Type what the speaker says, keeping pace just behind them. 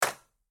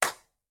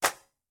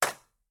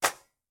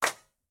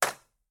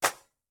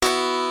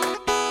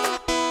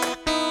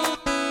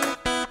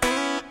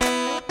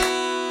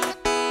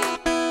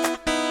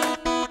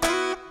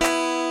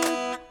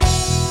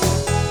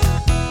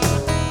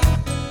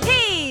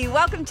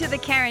welcome to the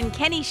Karen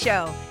Kenny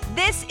Show.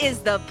 This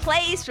is the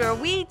place where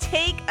we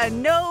take a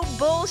no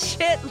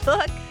bullshit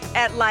look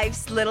at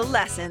life's little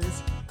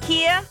lessons.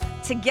 Here,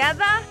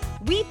 together,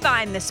 we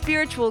find the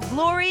spiritual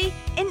glory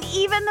in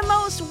even the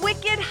most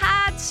wicked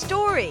hard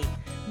story.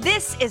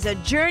 This is a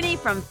journey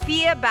from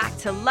fear back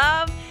to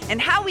love and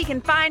how we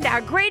can find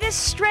our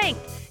greatest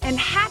strength and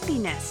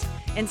happiness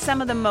in some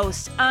of the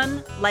most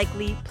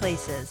unlikely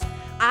places.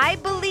 I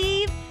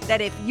believe that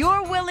if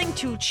you're willing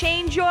to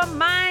change your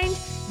mind,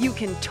 you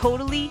can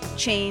totally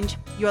change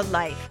your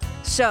life.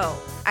 So,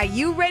 are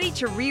you ready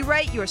to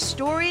rewrite your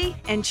story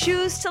and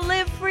choose to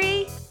live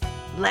free?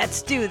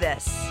 Let's do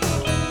this.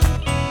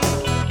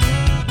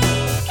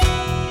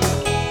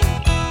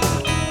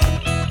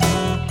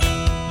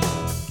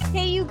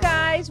 Hey, you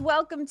guys,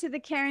 welcome to the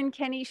Karen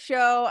Kenny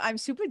Show. I'm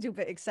super duper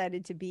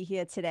excited to be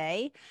here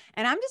today,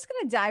 and I'm just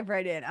going to dive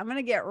right in. I'm going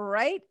to get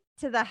right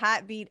to the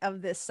heartbeat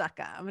of this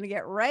sucker. I'm going to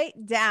get right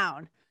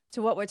down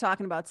to what we're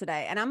talking about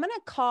today, and I'm going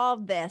to call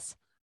this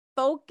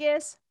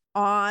Focus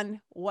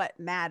on What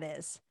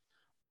Matters.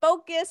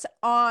 Focus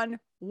on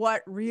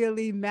what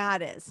really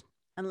matters.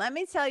 And let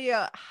me tell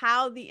you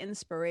how the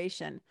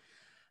inspiration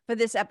for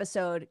this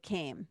episode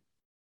came.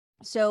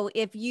 So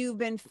if you've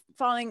been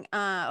following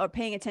or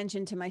paying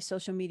attention to my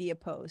social media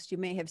posts, you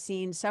may have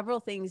seen several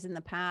things in the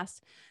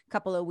past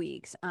couple of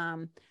weeks.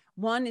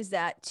 One is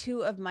that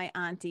two of my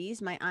aunties,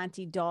 my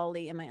auntie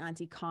Dolly and my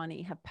auntie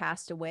Connie, have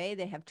passed away.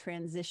 They have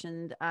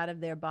transitioned out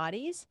of their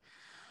bodies.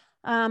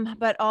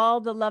 But all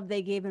the love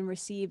they gave and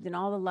received and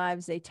all the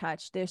lives they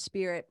touched, their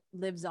spirit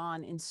lives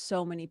on in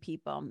so many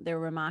people. They're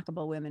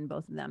remarkable women,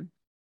 both of them.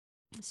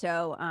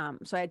 So I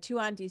had two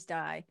aunties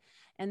die.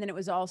 And then it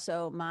was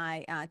also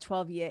my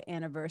 12-year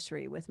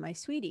anniversary with my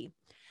sweetie.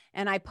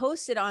 And I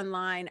posted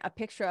online a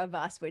picture of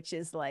us, which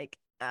is like,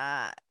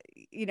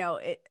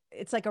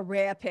 it's like a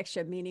rare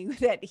picture, meaning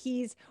that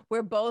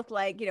we're both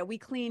like, we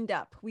cleaned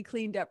up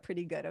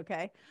pretty good.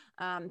 Okay.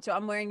 So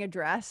I'm wearing a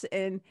dress,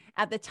 and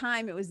at the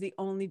time it was the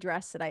only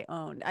dress that I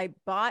owned. I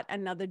bought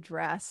another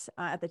dress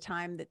at the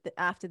time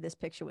after this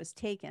picture was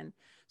taken.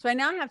 So I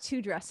now have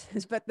two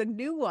dresses, but the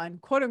new one,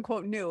 quote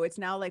unquote new, it's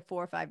now like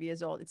 4 or 5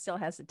 years old. It still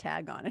has the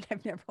tag on it.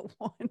 I've never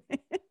worn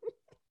it.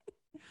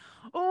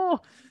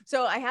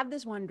 So I have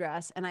this one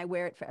dress and I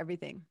wear it for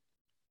everything.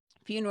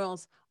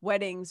 Funerals,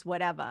 weddings,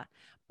 whatever.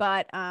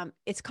 But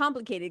it's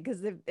complicated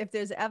because if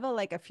there's ever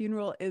like a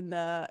funeral in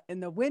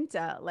the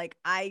winter, like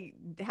I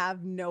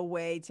have no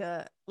way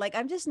to, like,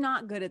 I'm just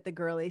not good at the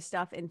girly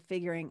stuff and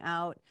figuring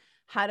out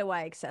how do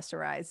I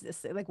accessorize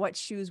this? Like, what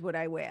shoes would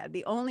I wear?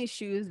 The only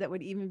shoes that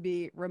would even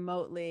be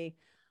remotely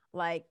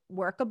like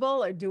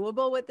workable or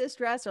doable with this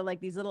dress are like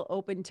these little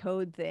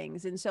open-toed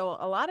things. And so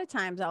a lot of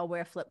times I'll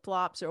wear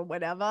flip-flops or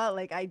whatever.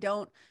 Like I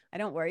don't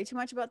worry too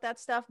much about that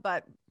stuff,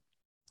 but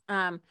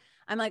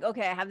I'm like,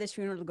 okay, I have this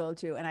funeral to go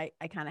to, and I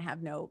kind of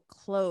have no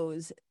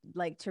clothes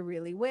like to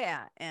really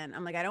wear. And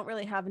I'm like, I don't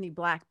really have any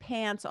black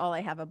pants. All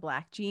I have are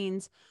black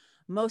jeans.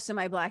 Most of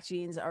my black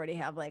jeans already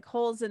have like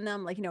holes in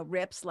them, like,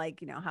 rips,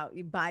 like, how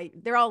you buy,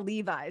 they're all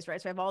Levi's,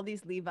 right? So I have all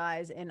these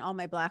Levi's, and all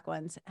my black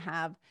ones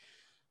have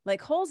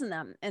like holes in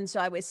them. And so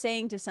I was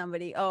saying to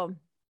somebody, I'm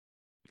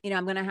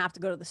going to have to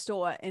go to the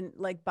store and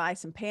like buy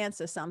some pants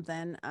or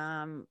something.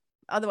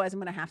 Otherwise I'm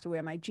going to have to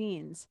wear my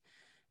jeans.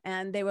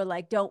 And they were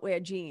like, don't wear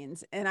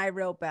jeans. And I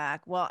wrote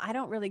back, well, I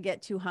don't really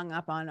get too hung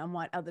up on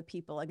what other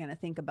people are going to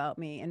think about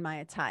me in my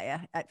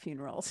attire at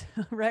funerals,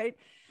 right?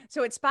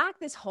 So it sparked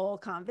this whole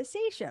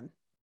conversation.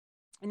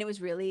 And it was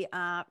really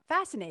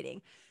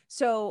fascinating.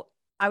 So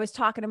I was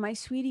talking to my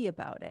sweetie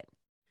about it.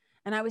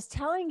 And I was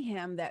telling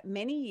him that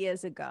many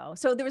years ago,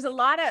 so there was a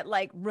lot of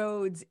like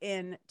roads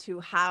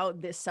into how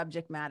this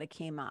subject matter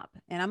came up.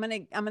 And I'm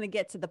going to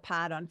get to the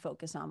part on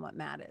Focus on What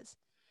Matters.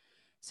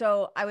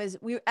 So as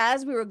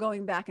we were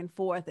going back and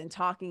forth and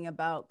talking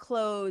about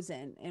clothes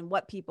and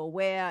what people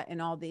wear and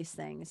all these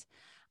things,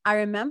 I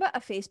remember a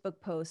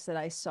Facebook post that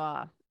I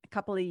saw a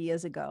couple of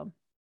years ago,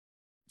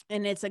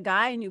 and it's a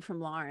guy I knew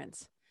from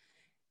Lawrence.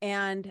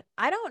 And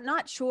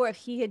not sure if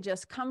he had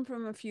just come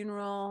from a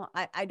funeral.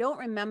 I don't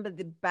remember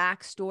the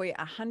backstory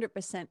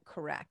 100%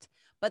 correct,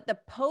 but the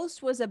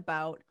post was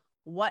about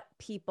what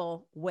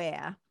people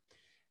wear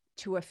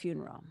to a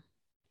funeral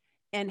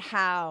and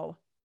how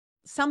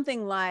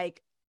something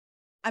like,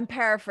 I'm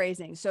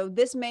paraphrasing, so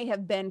this may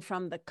have been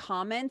from the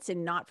comments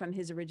and not from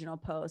his original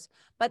post,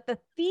 but the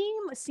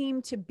theme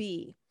seemed to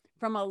be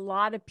from a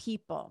lot of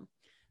people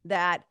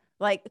that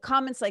like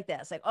comments like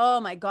this, like, oh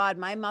my God,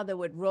 my mother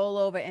would roll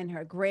over in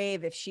her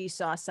grave if she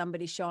saw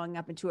somebody showing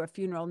up into her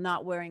funeral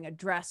not wearing a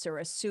dress or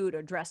a suit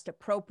or dressed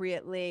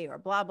appropriately or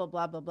blah, blah,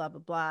 blah, blah, blah,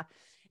 blah, blah.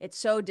 It's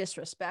so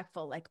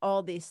disrespectful, like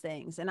all these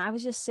things. And I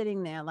was just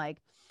sitting there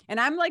like, and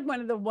I'm like one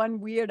of the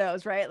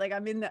weirdos, right? Like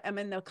I'm in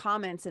the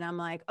comments and I'm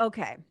like,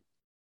 okay,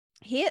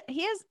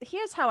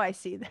 here's how I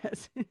see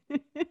this.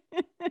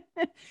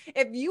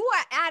 If you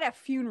are at a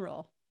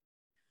funeral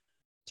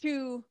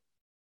to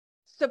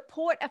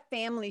support a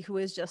family who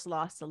has just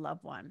lost a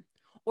loved one,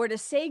 or to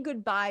say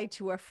goodbye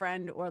to a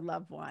friend or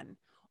loved one,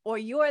 or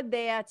you're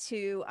there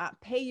to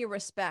pay your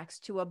respects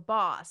to a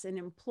boss, an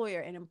employer,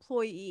 an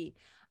employee,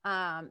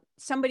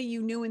 somebody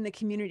you knew in the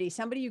community,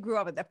 somebody you grew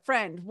up with, a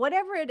friend,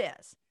 whatever it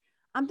is.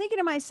 I'm thinking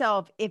to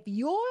myself, if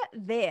you're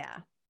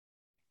there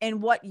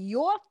and what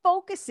you're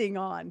focusing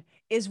on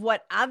is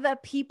what other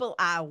people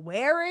are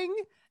wearing,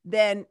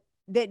 then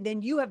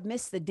you have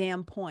missed the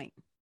damn point.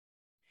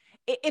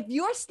 If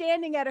you're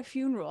standing at a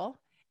funeral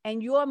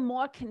and you're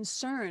more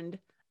concerned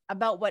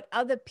about what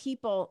other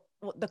people,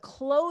 the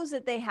clothes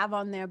that they have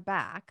on their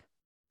back,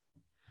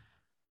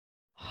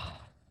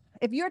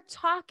 if you're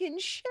talking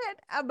shit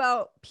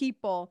about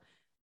people,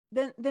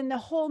 then the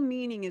whole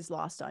meaning is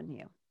lost on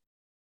you.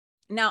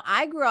 Now,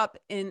 I grew up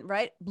in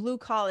blue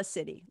collar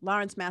city,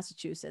 Lawrence,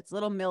 Massachusetts,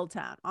 little mill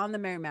town on the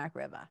Merrimack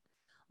River.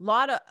 A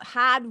lot of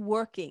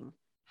hardworking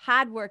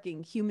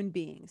human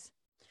beings.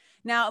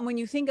 Now, when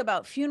you think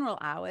about funeral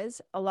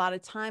hours, a lot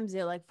of times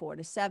they're like 4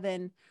 to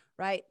 7,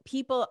 right?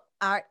 People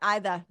are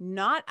either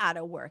not out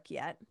of work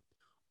yet,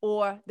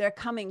 or they're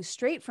coming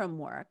straight from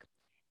work.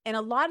 And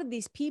a lot of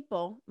these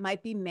people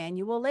might be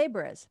manual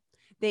laborers.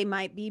 They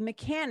might be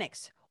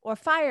mechanics or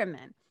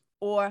firemen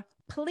or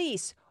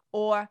police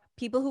or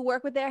people who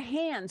work with their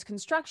hands,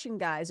 construction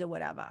guys or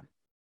whatever.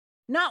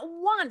 Not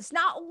once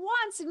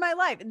in my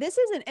life. This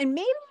isn't, and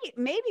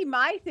maybe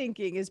my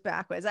thinking is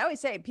backwards. I always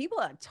say people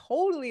are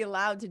totally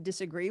allowed to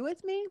disagree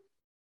with me.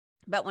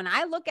 But when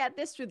I look at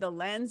this through the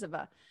lens of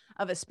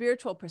a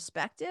spiritual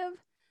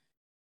perspective,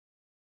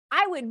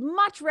 I would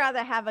much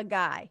rather have a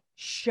guy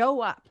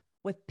show up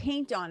with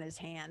paint on his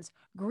hands,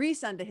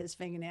 grease under his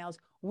fingernails,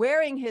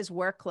 wearing his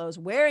work clothes,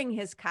 wearing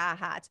his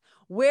Carhartts,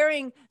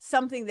 wearing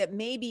something that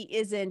maybe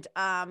isn't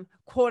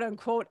quote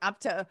unquote up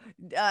to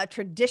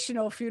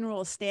traditional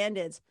funeral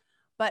standards,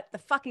 but the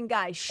fucking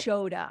guy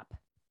showed up.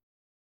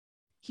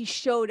 He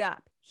showed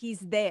up. He's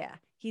there.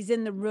 He's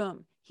in the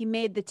room. He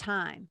made the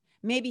time.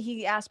 Maybe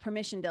he asked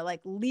permission to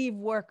like leave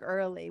work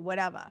early,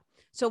 whatever.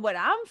 So what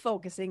I'm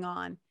focusing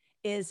on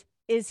is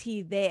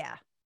he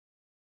there?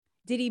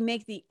 Did he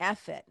make the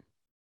effort?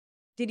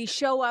 Did he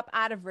show up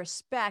out of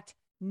respect,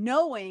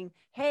 knowing,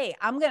 hey,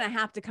 I'm going to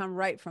have to come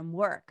right from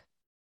work.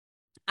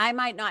 I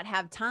might not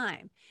have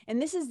time. And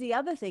this is the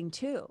other thing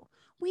too.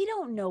 We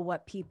don't know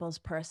what people's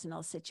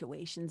personal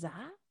situations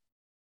are.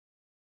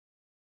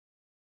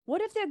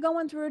 What if they're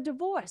going through a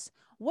divorce?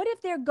 What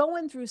if they're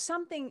going through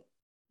something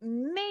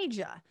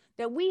major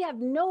that we have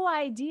no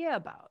idea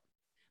about?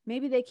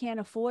 Maybe they can't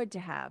afford to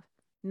have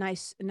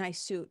nice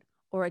suit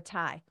or a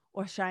tie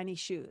or shiny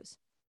shoes.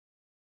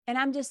 And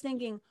I'm just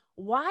thinking,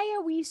 why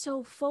are we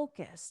so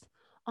focused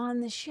on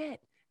the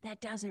shit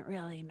that doesn't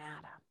really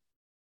matter?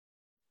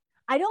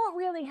 I don't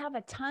really have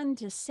a ton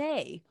to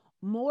say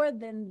more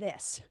than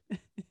this.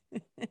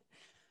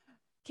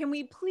 Can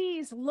we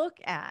please look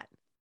at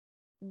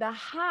the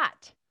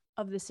heart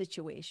of the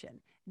situation,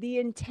 the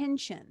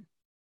intention?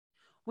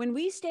 When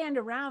we stand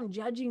around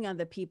judging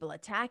other people,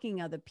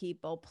 attacking other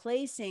people,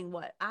 placing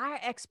what our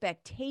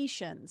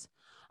expectations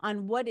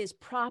on what is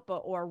proper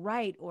or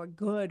right or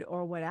good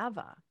or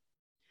whatever.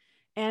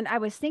 And I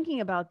was thinking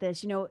about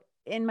this,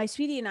 and my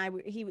sweetie and I,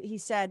 he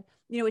said,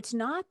 it's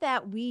not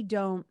that we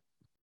don't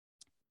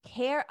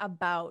care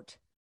about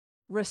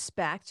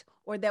respect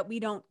or that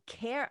we don't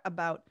care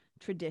about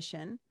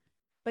tradition,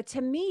 but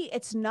to me,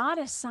 it's not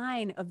a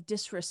sign of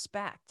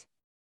disrespect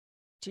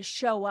to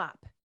show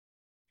up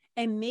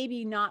and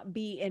maybe not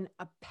be in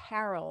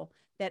apparel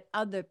that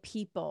other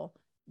people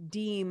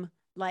deem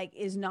like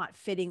is not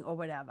fitting or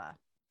whatever.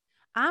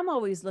 I'm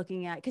always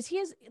looking at, because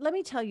let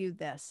me tell you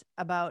this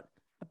about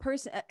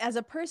as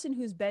a person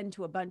who's been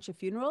to a bunch of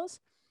funerals,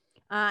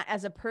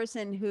 as a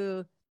person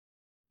who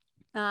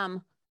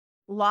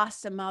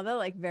lost a mother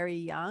like very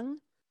young,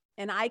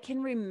 and I can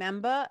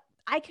remember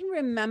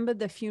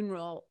the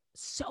funeral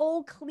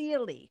so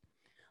clearly,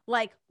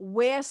 like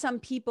where some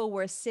people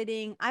were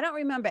sitting. I don't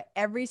remember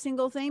every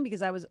single thing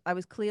because I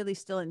was clearly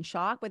still in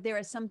shock, but there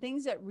are some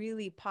things that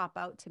really pop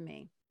out to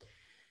me.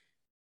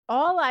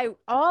 All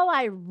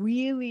I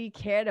really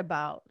cared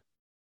about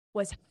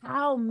was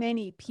how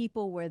many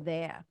people were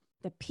there.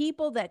 The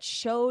people that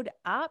showed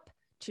up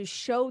to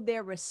show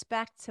their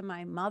respect to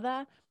my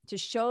mother, to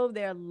show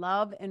their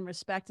love and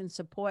respect and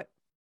support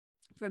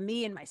for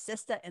me and my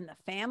sister and the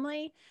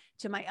family,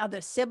 to my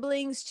other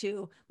siblings,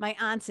 to my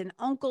aunts and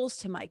uncles,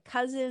 to my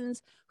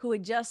cousins who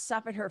had just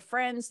suffered, her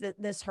friends,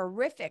 this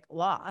horrific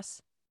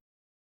loss.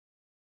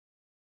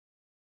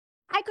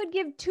 I could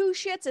give two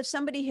shits if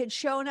somebody had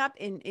shown up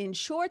in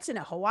shorts and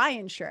a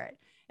Hawaiian shirt.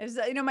 As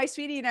my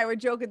sweetie and I were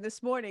joking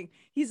this morning.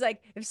 He's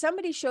like, if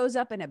somebody shows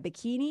up in a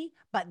bikini,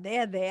 but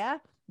they're there,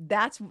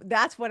 that's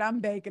what I'm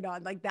banking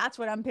on. Like, that's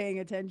what I'm paying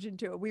attention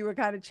to. We were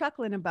kind of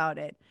chuckling about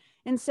it.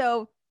 And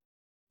so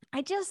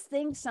I just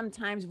think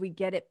sometimes we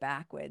get it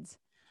backwards.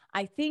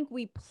 I think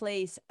we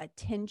place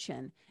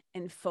attention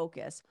and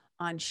focus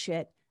on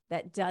shit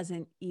that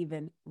doesn't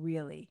even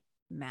really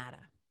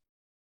matter.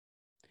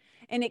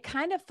 And it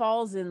kind of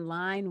falls in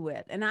line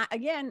with, and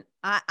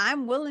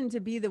I'm willing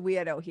to be the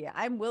weirdo here.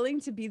 I'm willing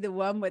to be the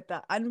one with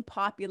the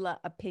unpopular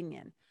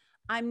opinion.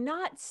 I'm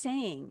not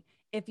saying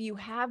if you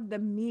have the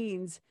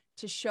means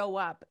to show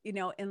up, you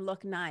know, and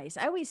look nice.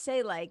 I always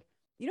say, like,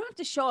 you don't have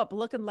to show up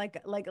looking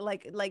like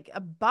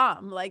a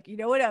bum. Like, you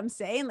know what I'm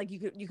saying? Like,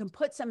 you can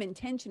put some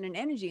intention and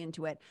energy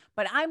into it.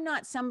 But I'm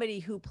not somebody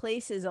who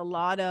places a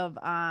lot of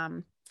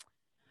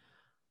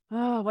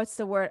oh, what's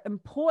the word?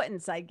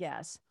 Importance, I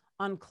guess,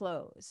 on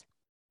clothes.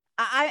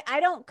 I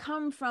don't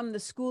come from the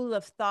school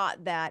of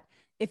thought that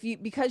if you,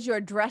 because you're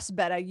dressed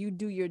better, you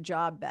do your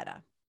job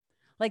better.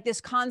 Like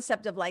this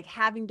concept of like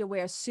having to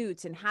wear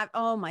suits and have,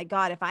 oh my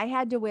God, if I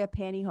had to wear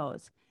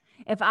pantyhose,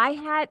 if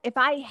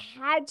I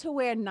had to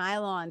wear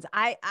nylons,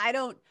 I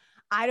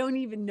don't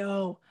even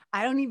know.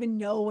 I don't even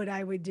know what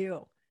I would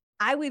do.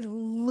 I would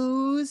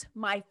lose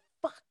my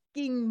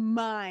fucking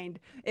mind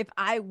if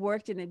I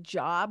worked in a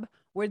job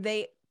where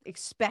they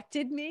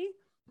expected me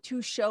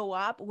to show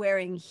up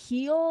wearing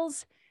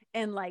heels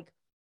and like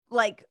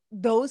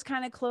those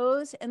kind of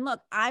clothes. And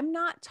look, I'm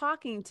not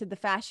talking to the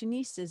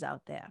fashionistas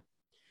out there.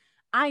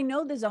 I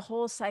know there's a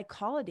whole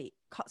psychology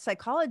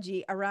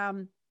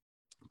around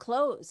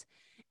clothes,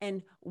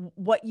 and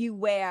what you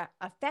wear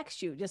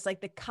affects you, just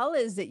like the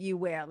colors that you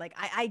wear. Like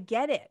I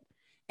get it.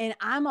 And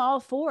I'm all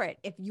for it.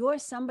 If you're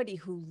somebody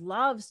who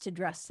loves to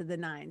dress to the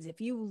nines, if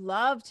you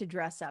love to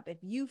dress up, if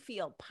you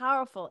feel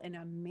powerful and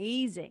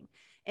amazing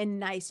in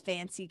nice,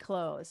 fancy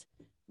clothes,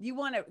 you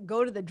want to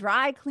go to the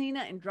dry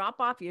cleaner and drop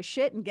off your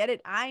shit and get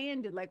it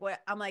ironed and like what,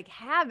 I'm like,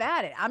 have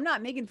at it. I'm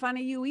not making fun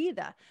of you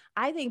either.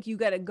 I think you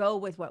got to go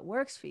with what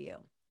works for you.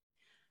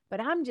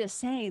 But I'm just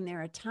saying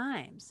there are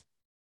times,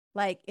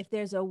 like if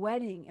there's a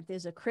wedding, if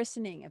there's a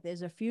christening, if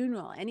there's a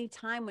funeral, any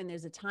time when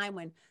there's a time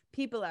when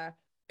people are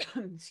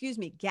excuse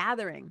me,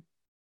 gathering.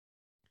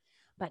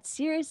 But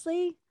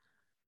seriously,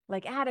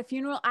 like at a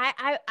funeral,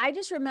 I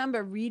just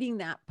remember reading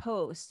that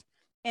post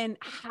and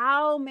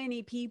how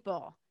many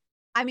people,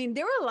 I mean,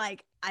 there were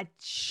like a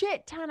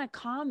shit ton of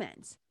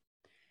comments.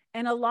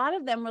 And a lot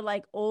of them were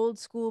like old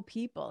school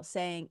people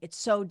saying it's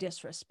so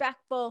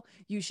disrespectful.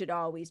 You should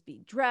always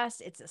be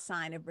dressed. It's a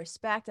sign of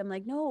respect. I'm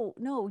like, no,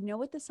 no, you know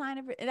what the sign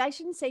of, and I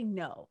shouldn't say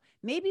no.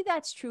 Maybe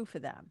that's true for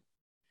them.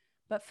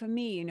 But for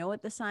me, you know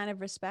what the sign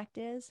of respect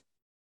is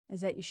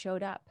that you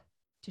showed up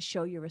to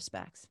show your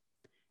respects.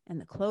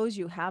 And the clothes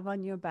you have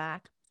on your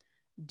back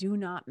do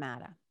not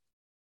matter.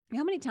 You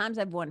know how many times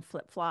I've worn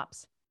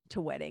flip-flops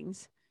to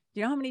weddings? Do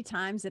you know how many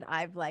times that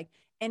I've like,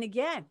 and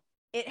again,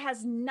 it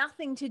has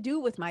nothing to do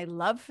with my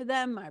love for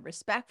them, my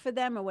respect for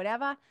them, or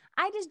whatever.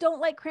 I just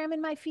don't like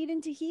cramming my feet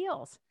into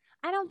heels.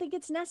 I don't think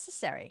it's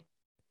necessary.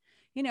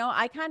 You know,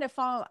 I kind of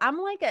follow, I'm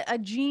like a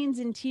jeans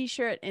and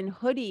t-shirt and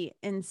hoodie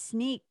and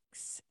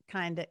sneaks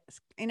kind of,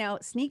 you know,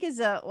 sneak is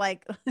a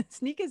like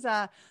sneak is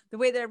the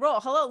way they roll.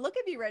 Hello, look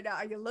at me right now.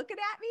 Are you looking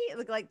at me?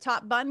 Look like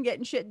Top Bun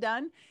getting shit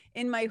done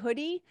in my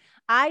hoodie.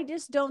 I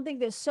just don't think,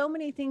 there's so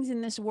many things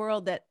in this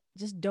world that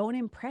just don't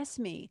impress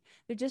me.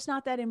 They're just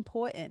not that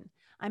important.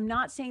 I'm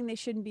not saying they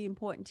shouldn't be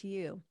important to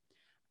you,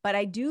 but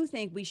I do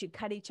think we should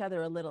cut each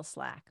other a little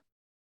slack.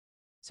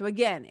 So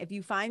again, if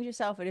you find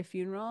yourself at a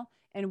funeral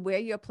and where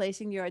you're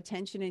placing your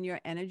attention and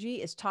your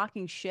energy is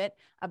talking shit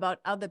about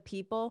other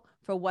people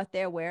for what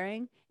they're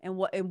wearing and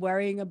what, and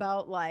worrying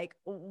about like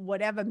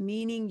whatever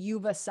meaning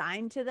you've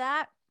assigned to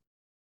that,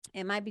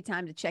 it might be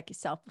time to check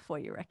yourself before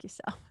you wreck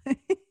yourself.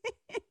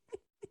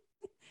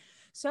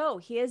 So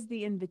here's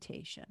the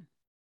invitation.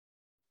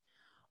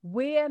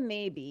 Where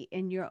maybe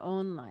in your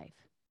own life,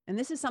 and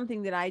this is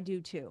something that I do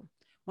too,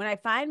 when I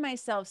find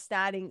myself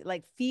starting,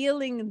 like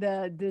feeling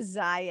the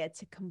desire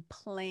to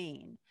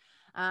complain,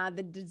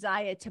 the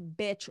desire to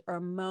bitch or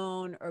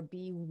moan or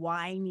be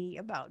whiny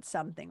about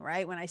something,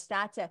 right? When I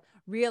start to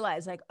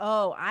realize, like,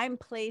 oh, I'm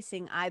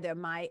placing either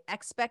my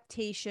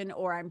expectation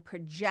or I'm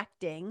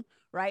projecting,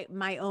 right,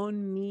 my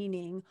own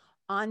meaning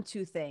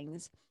onto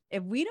things.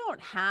 If we don't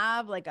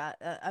have like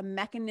a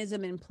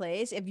mechanism in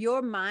place, if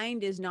your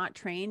mind is not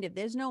trained, if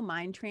there's no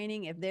mind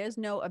training, if there's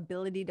no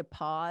ability to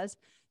pause,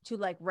 to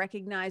like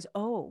recognize,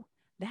 oh,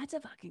 that's a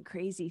fucking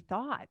crazy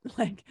thought.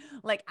 Like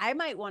I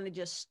might want to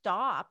just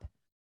stop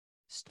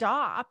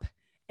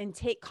and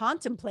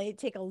contemplate,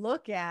 take a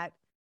look at,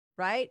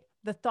 right,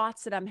 the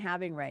thoughts that I'm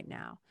having right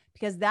now,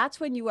 because that's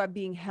when you are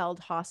being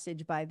held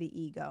hostage by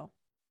the ego.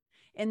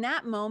 In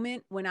that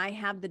moment, when I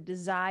have the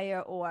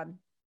desire or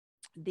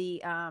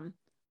the,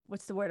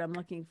 what's the word I'm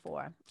looking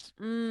for?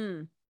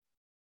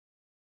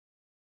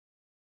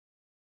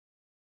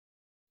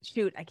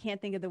 Shoot, I can't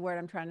think of the word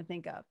I'm trying to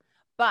think of.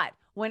 But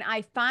when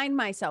I find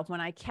myself, when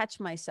I catch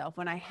myself,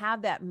 when I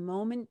have that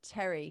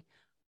momentary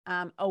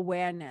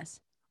awareness,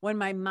 when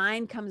my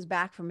mind comes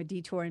back from a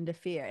detour into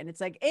fear, and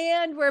it's like,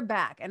 and we're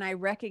back, and I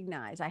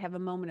recognize, I have a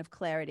moment of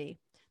clarity.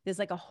 There's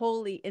like a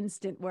holy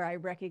instant where I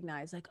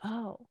recognize, like,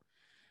 oh,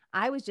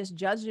 I was just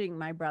judging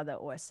my brother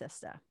or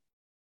sister.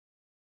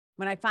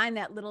 When I find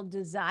that little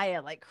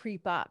desire like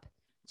creep up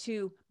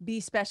to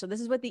be special,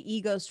 this is what the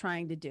ego's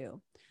trying to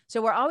do.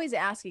 So we're always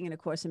asking in A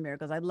Course in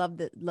Miracles. I love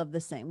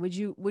this thing. Would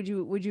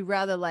you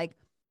rather like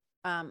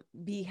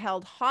be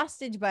held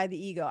hostage by the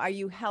ego? Are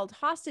you held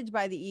hostage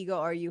by the ego,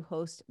 or are you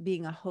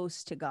being a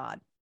host to God?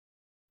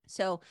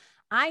 So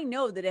I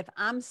know that if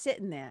I'm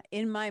sitting there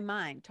in my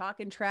mind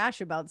talking trash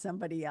about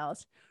somebody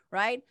else,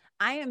 right,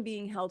 I am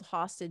being held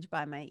hostage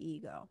by my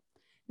ego.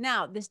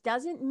 Now, this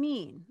doesn't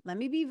mean, let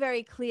me be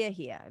very clear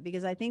here,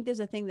 because I think there's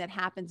a thing that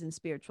happens in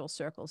spiritual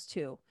circles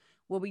too,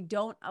 where we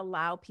don't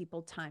allow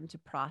people time to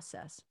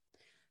process.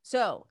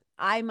 So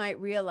I might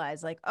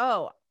realize, like,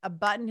 oh, a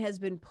button has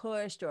been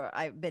pushed, or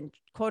I've been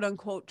quote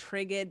unquote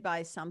triggered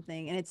by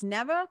something. And it's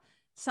never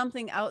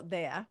something out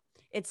there,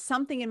 it's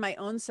something in my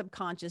own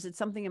subconscious, it's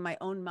something in my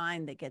own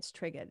mind that gets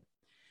triggered.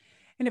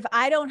 And if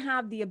I don't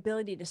have the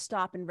ability to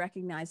stop and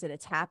recognize that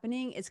it's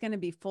happening, it's going to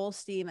be full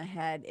steam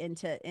ahead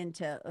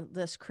into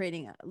this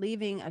creating,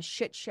 leaving a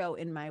shit show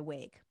in my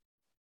wake.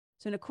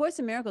 So in A Course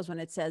in Miracles, when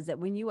it says that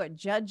when you are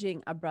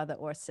judging a brother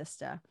or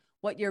sister,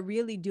 what you're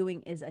really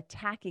doing is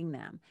attacking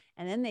them.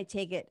 And then they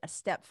take it a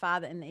step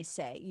farther and they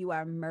say, you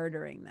are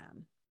murdering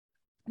them.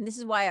 And this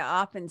is why I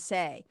often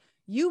say,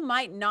 you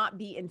might not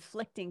be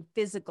inflicting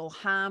physical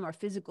harm or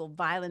physical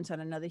violence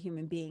on another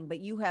human being, but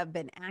you have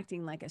been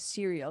acting like a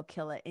serial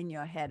killer in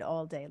your head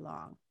all day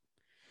long.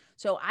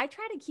 So I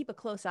try to keep a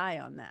close eye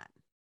on that.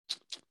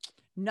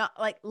 Not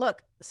like,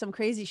 look, some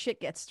crazy shit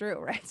gets through,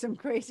 right? Some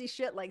crazy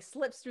shit like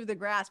slips through the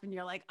grasp and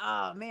you're like,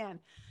 oh man,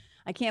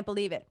 I can't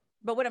believe it.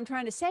 But what I'm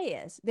trying to say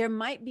is there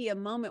might be a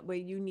moment where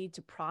you need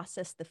to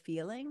process the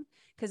feeling,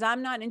 because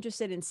I'm not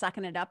interested in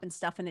sucking it up and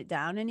stuffing it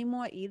down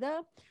anymore either.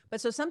 But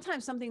so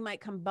sometimes something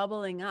might come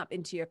bubbling up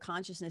into your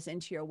consciousness,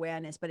 into your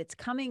awareness, but it's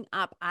coming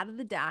up out of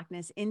the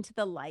darkness into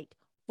the light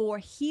for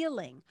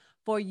healing,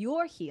 for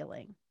your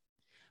healing.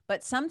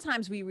 But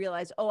sometimes we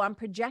realize, oh, I'm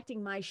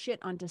projecting my shit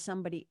onto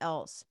somebody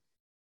else.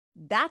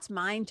 That's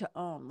mine to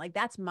own. Like,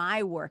 that's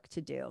my work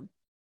to do.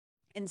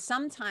 And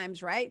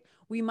sometimes, right,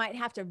 we might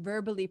have to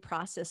verbally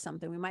process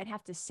something. We might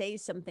have to say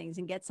some things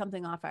and get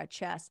something off our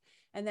chest.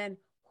 And then,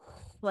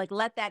 like,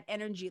 let that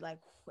energy, like,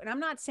 and I'm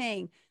not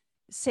saying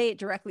say it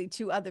directly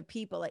to other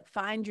people. Like,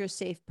 find your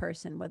safe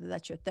person, whether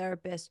that's your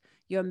therapist,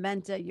 your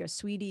mentor, your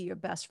sweetie, your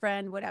best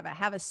friend, whatever.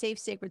 Have a safe,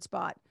 sacred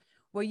spot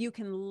where you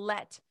can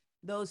let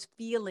those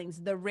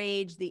feelings, the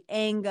rage, the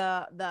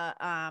anger,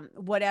 the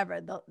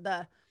whatever,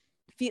 the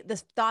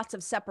thoughts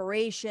of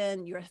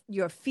separation,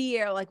 your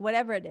fear, like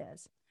whatever it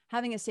is,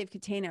 having a safe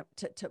container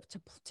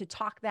to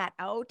talk that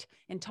out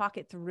and talk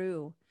it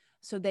through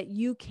so that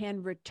you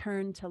can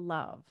return to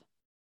love.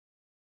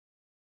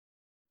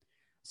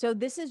 So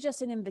this is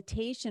just an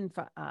invitation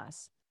for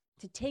us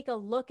to take a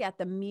look at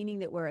the meaning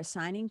that we're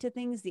assigning to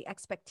things, the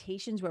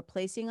expectations we're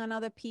placing on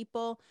other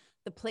people,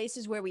 the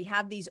places where we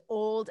have these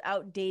old,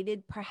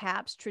 outdated,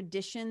 perhaps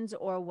traditions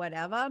or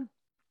whatever.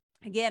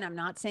 Again, I'm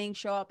not saying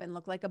show up and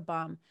look like a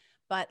bum,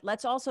 but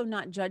let's also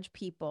not judge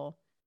people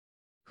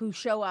who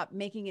show up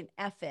making an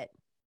effort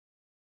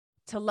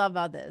to love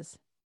others.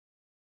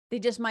 They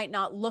just might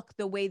not look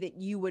the way that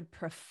you would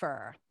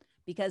prefer,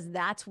 because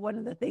that's one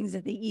of the things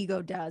that the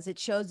ego does. It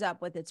shows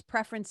up with its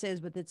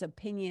preferences, with its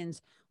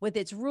opinions, with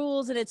its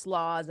rules and its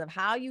laws of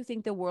how you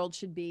think the world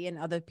should be and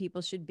other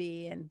people should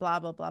be, and blah,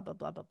 blah, blah, blah,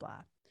 blah, blah,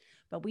 blah.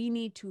 But we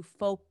need to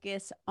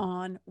focus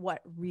on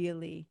what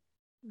really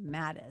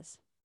matters.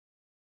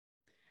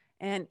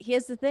 And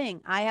here's the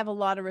thing, I have a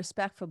lot of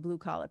respect for blue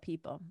collar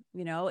people.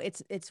 You know,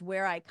 it's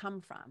where I come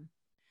from.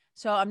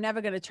 So I'm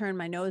never going to turn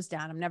my nose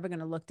down. I'm never going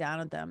to look down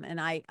at them. And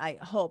I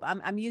hope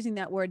I'm using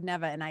that word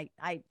never. And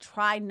I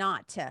try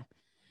not to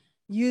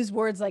use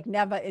words like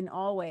never in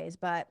always,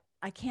 but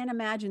I can't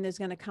imagine there's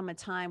going to come a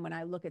time when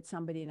I look at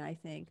somebody and I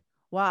think,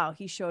 wow,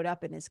 he showed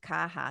up in his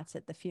Carhartts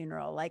at the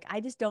funeral. Like, I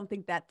just don't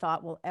think that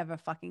thought will ever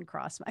fucking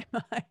cross my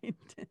mind.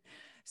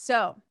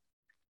 So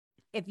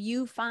if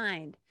you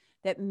find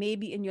that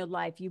maybe in your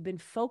life you've been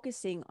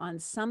focusing on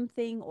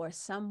something or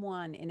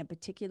someone in a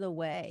particular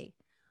way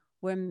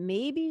where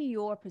maybe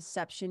your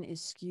perception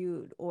is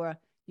skewed, or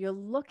you're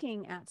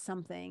looking at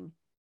something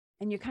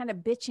and you're kind of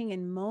bitching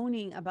and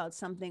moaning about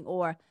something,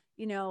 or,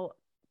 you know,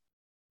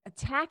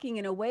 attacking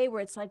in a way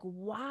where it's like,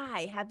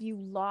 why have you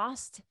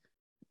lost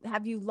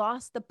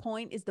the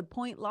point? Is the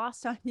point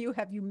lost on you?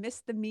 Have you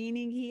missed the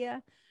meaning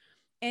here?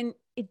 And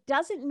it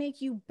doesn't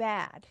make you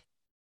bad.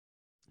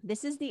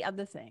 This is the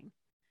other thing.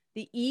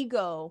 The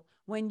ego,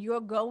 when you're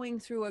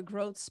going through a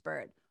growth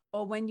spurt,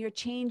 or when you're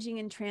changing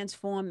and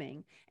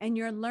transforming and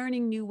you're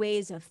learning new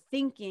ways of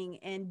thinking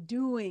and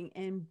doing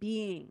and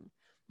being,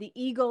 the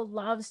ego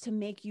loves to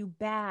make you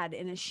bad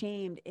and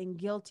ashamed and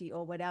guilty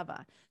or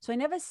whatever. So I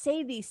never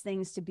say these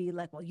things to be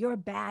like, well, you're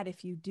bad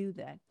if you do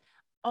that.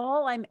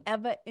 All I'm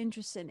ever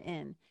interested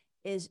in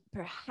is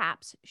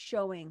perhaps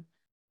showing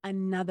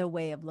another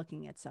way of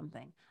looking at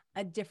something,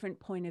 a different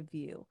point of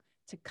view,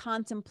 to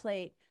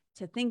contemplate,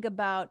 to think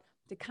about,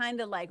 to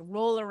kind of like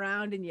roll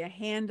around in your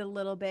hand a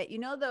little bit. You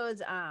know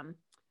those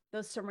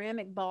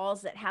ceramic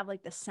balls that have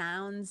like the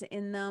sounds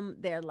in them?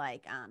 They're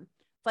like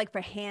for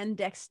hand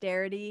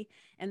dexterity,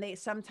 and they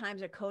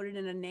sometimes are coated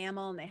in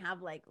enamel, and they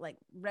have like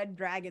red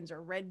dragons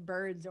or red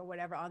birds or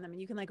whatever on them,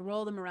 and you can like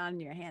roll them around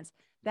in your hands.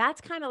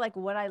 That's kind of like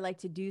what I like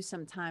to do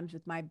sometimes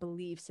with my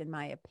beliefs and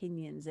my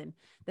opinions and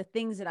the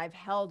things that I've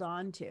held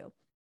on to.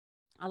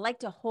 I like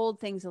to hold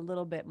things a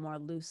little bit more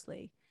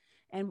loosely.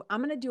 And I'm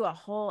going to do a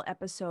whole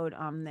episode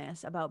on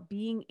this about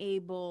being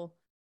able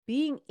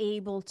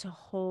to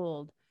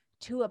hold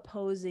two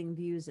opposing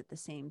views at the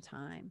same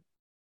time.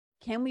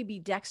 Can we be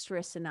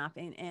dexterous enough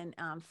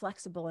and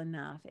flexible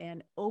enough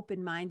and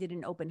open-minded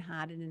and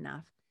open-hearted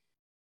enough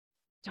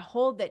to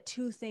hold that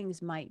two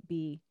things might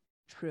be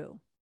true,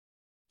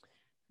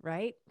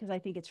 right? Because I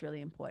think it's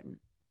really important.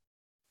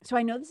 So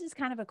I know this is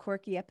kind of a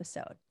quirky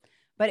episode,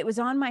 but it was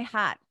on my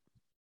heart.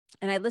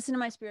 And I listen to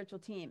my spiritual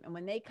team. And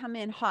when they come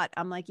in hot,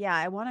 I'm like, yeah,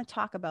 I want to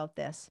talk about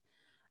this.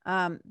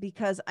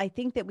 Because I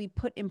think that we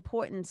put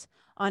importance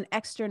on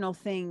external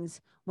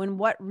things when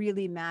what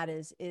really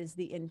matters is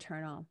the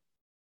internal,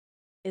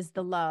 is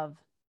the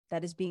love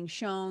that is being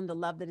shown, the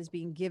love that is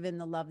being given,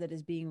 the love that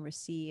is being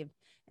received.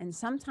 And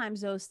sometimes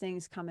those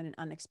things come in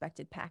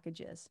unexpected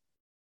packages.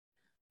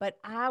 But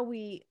are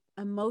we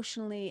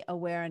emotionally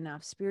aware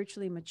enough,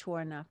 spiritually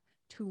mature enough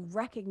to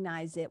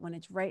recognize it when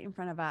it's right in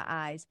front of our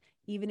eyes,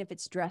 even if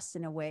it's dressed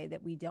in a way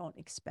that we don't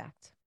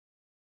expect?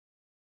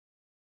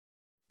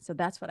 So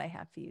that's what I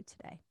have for you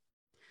today.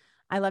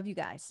 I love you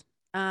guys.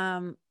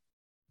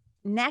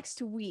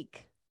 Next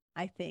week,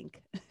 I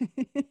think, I'm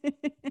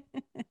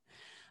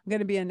going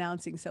to be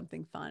announcing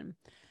something fun.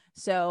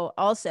 So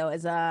also,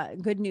 as a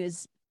good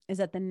news is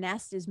that the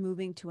Nest is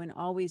moving to an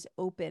always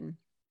open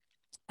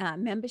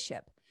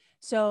membership.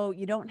 So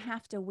you don't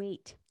have to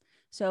wait.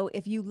 So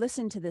if you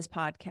listen to this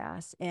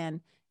podcast and,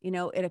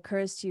 it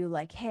occurs to you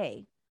like,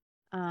 hey,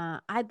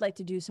 I'd like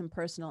to do some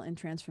personal and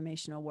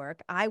transformational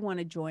work. I want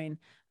to join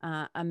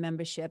a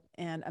membership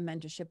and a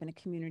mentorship in a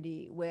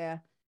community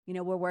where,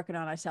 we're working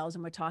on ourselves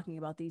and we're talking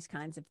about these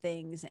kinds of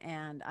things.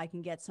 And I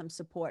can get some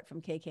support from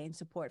KK and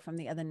support from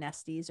the other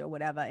Nesties or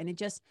whatever. And it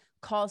just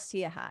calls to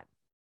your heart.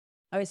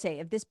 I would say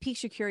if this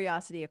piques your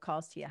curiosity or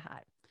calls to your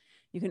heart,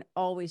 you can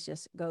always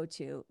just go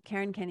to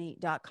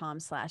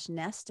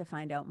KarenKenney.com/nest to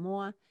find out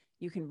more.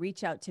 You can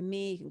reach out to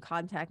me. You can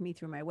contact me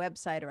through my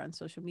website or on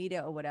social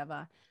media or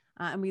whatever.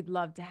 And we'd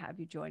love to have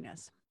you join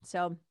us.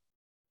 So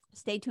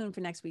stay tuned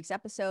for next week's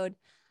episode.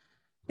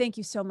 Thank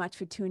you so much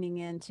for tuning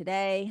in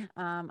today.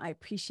 I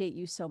appreciate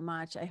you so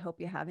much. I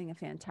hope you're having a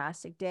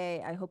fantastic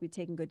day. I hope you're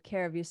taking good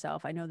care of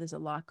yourself. I know there's a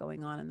lot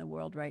going on in the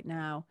world right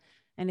now.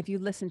 And if you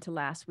listened to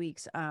last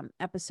week's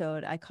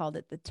episode, I called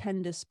it the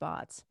tender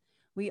spots.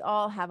 We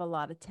all have a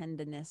lot of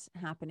tenderness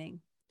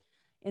happening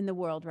in the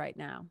world right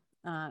now.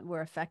 We're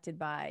affected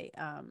by,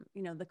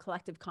 the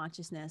collective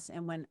consciousness.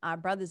 And when our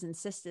brothers and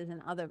sisters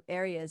in other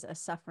areas are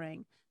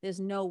suffering, there's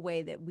no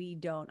way that we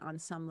don't, on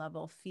some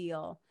level,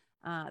 feel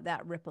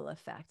that ripple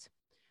effect.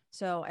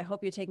 So I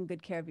hope you're taking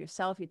good care of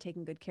yourself. You're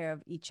taking good care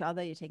of each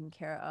other. You're taking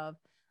care of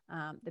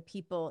the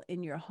people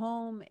in your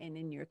home and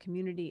in your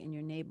community, in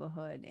your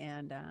neighborhood,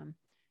 and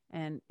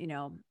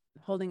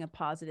holding a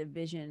positive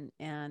vision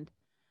and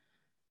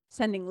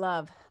sending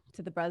love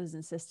to the brothers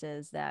and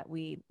sisters that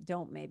we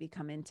don't maybe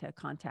come into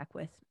contact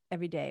with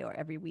every day or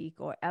every week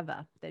or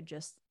ever. They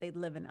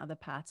live in other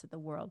parts of the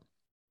world.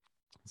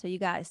 So you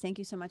guys, thank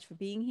you so much for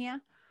being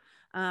here.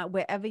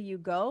 Wherever you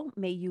go,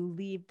 may you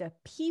leave the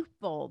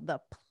people, the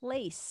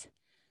place,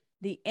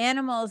 the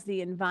animals,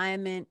 the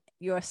environment,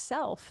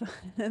 yourself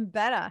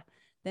better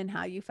than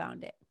how you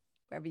found it.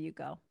 Wherever you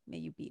go, may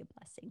you be a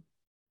blessing.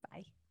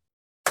 Bye.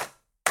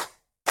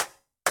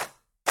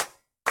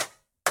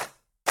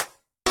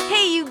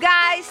 Hey, you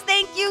guys,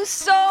 thank you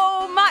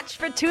so much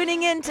for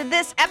tuning in to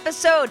this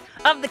episode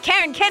of The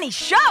Karen Kenney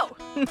Show.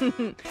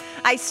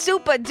 I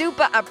super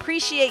duper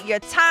appreciate your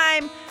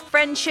time,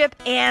 friendship,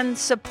 and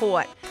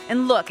support.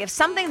 And look, if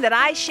something that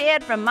I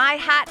shared from my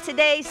heart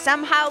today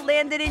somehow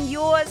landed in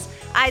yours,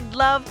 I'd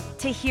love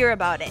to hear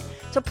about it.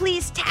 So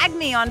please tag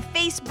me on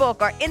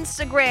Facebook or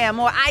Instagram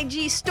or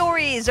IG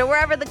stories or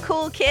wherever the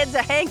cool kids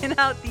are hanging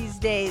out these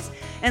days.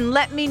 And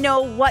let me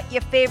know what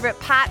your favorite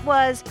part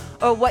was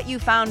or what you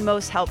found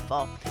most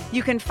helpful.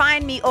 You can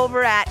find me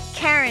over at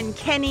Karen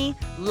Kenney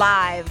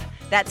Live.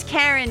 That's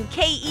Karen,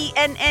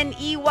 KenneYlive.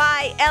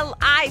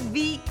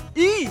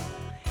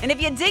 And if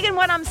you're digging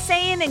what I'm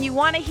saying and you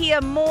want to hear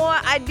more,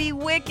 I'd be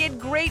wicked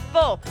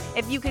grateful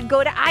if you could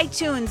go to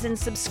iTunes and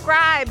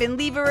subscribe and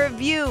leave a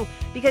review,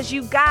 because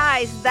you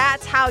guys,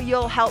 that's how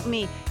you'll help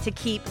me to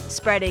keep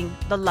spreading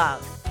the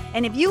love.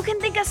 And if you can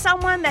think of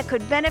someone that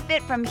could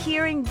benefit from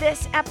hearing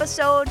this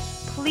episode,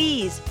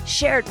 please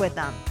share it with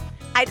them.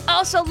 I'd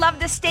also love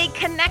to stay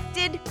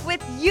connected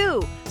with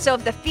you. So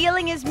if the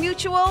feeling is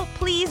mutual,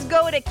 please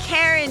go to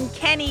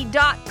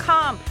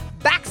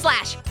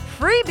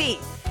KarenKenney.com/freebie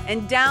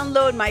and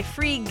download my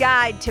free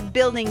guide to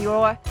building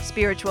your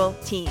spiritual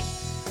team.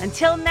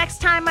 Until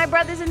next time, my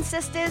brothers and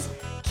sisters,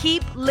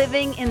 keep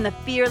living in the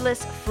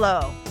fearless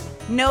flow.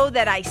 Know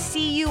that I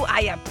see you, I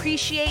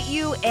appreciate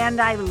you,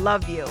 and I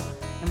love you.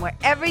 And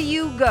wherever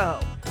you go,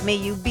 may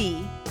you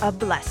be a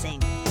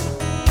blessing.